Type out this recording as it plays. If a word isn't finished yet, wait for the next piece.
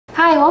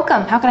Hi,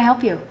 welcome. How can I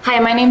help you? Hi,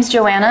 my name's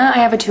Joanna. I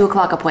have a 2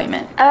 o'clock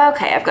appointment.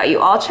 Okay, I've got you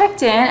all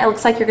checked in. It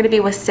looks like you're gonna be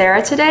with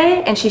Sarah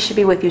today, and she should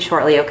be with you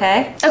shortly,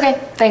 okay? Okay,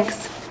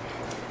 thanks.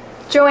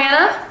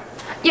 Joanna?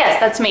 Yes,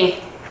 that's me.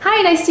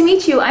 Hi, nice to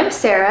meet you. I'm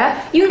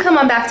Sarah. You can come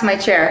on back to my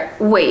chair.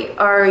 Wait,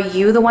 are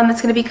you the one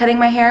that's gonna be cutting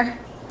my hair?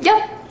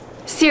 Yep.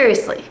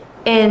 Seriously?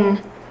 In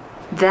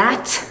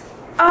that?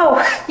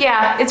 Oh,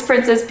 yeah, it's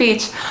Princess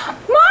Peach.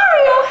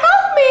 Mario,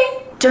 help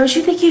me! Don't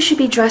you think you should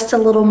be dressed a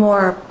little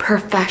more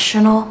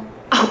professional?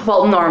 Oh,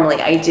 well,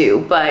 normally I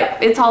do,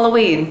 but it's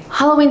Halloween.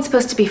 Halloween's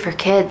supposed to be for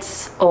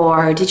kids.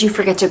 Or did you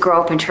forget to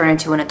grow up and turn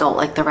into an adult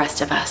like the rest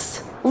of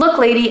us? Look,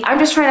 lady, I'm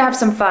just trying to have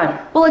some fun.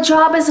 Well, a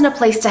job isn't a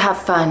place to have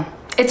fun.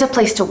 It's a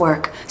place to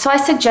work. So I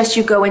suggest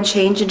you go and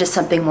change into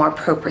something more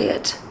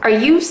appropriate. Are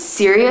you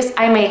serious?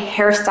 I'm a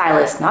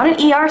hairstylist, not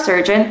an ER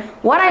surgeon.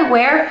 What I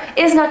wear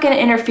is not going to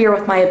interfere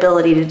with my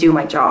ability to do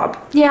my job.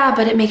 Yeah,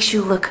 but it makes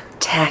you look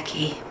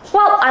tacky.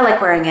 Well, I like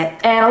wearing it,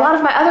 and a lot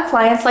of my other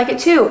clients like it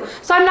too,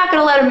 so I'm not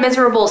gonna let a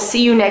miserable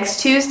 "see you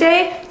next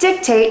Tuesday"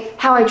 dictate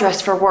how I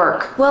dress for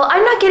work. Well,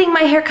 I'm not getting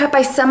my hair cut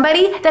by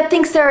somebody that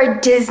thinks they're a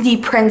Disney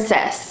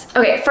princess.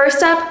 Okay,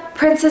 first up,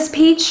 Princess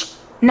Peach,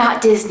 not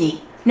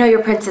Disney. Know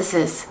your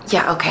princesses.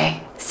 Yeah,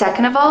 okay.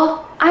 Second of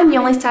all, I'm the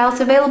only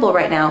stylist available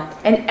right now,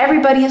 and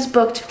everybody is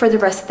booked for the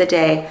rest of the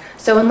day,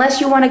 so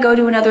unless you want to go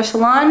to another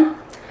salon,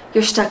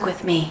 you're stuck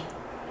with me.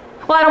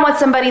 Well, I don't want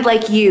somebody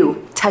like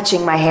you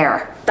touching my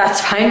hair.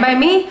 That's fine by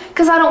me,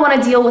 because I don't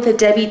want to deal with a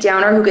Debbie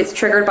Downer who gets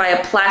triggered by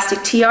a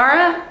plastic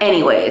tiara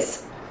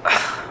anyways.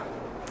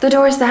 The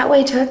door's that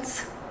way,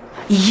 Toots.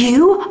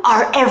 You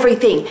are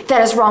everything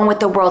that is wrong with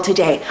the world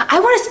today. I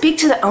want to speak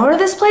to the owner of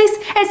this place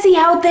and see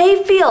how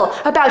they feel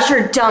about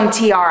your dumb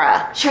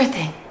tiara. Sure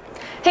thing.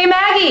 Hey,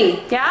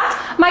 Maggie.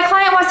 Yeah? My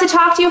client wants to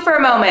talk to you for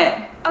a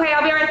moment. Okay,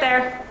 I'll be right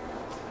there.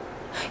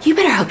 You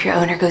better hope your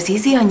owner goes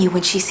easy on you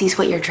when she sees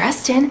what you're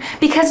dressed in,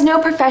 because no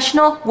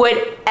professional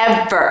would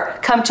ever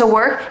come to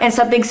work in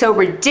something so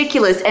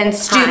ridiculous and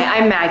stupid. Hi,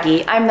 I'm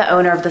Maggie. I'm the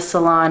owner of the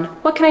salon.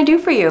 What can I do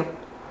for you?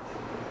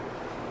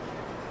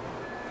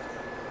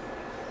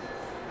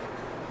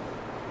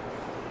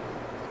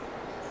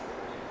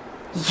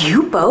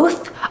 You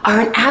both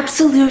are an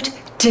absolute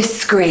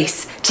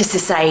disgrace to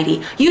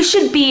society. You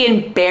should be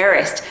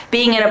embarrassed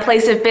being in a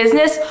place of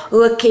business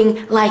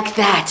looking like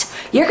that.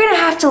 You're gonna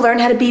have to learn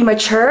how to be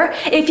mature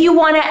if you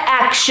want to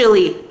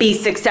actually be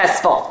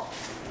successful.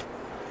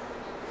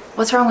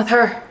 What's wrong with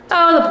her?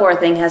 Oh, the poor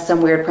thing has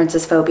some weird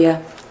princess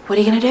phobia. What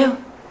are you gonna do?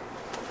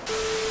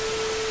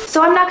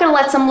 So I'm not gonna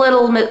let some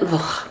little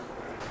ugh.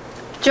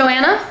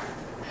 Joanna?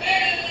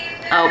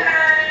 Oh.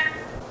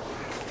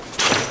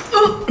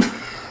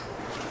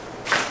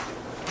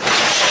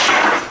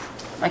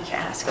 My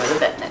cat has to go to the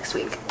vet next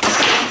week.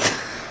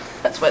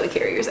 That's why the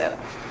carrier's out.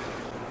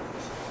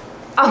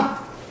 Oh!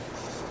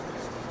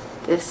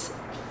 This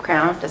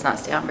crown does not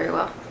stay on very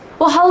well.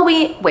 Well,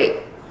 Halloween, wait.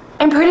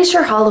 I'm pretty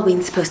sure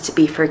Halloween's supposed to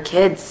be for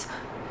kids.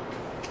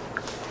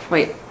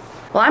 Wait.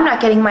 Well, I'm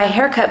not getting my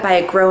hair cut by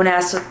a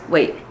grown-ass,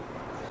 wait.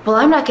 Well,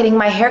 I'm not getting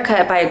my hair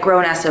cut by a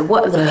grown-ass,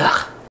 what? Ugh.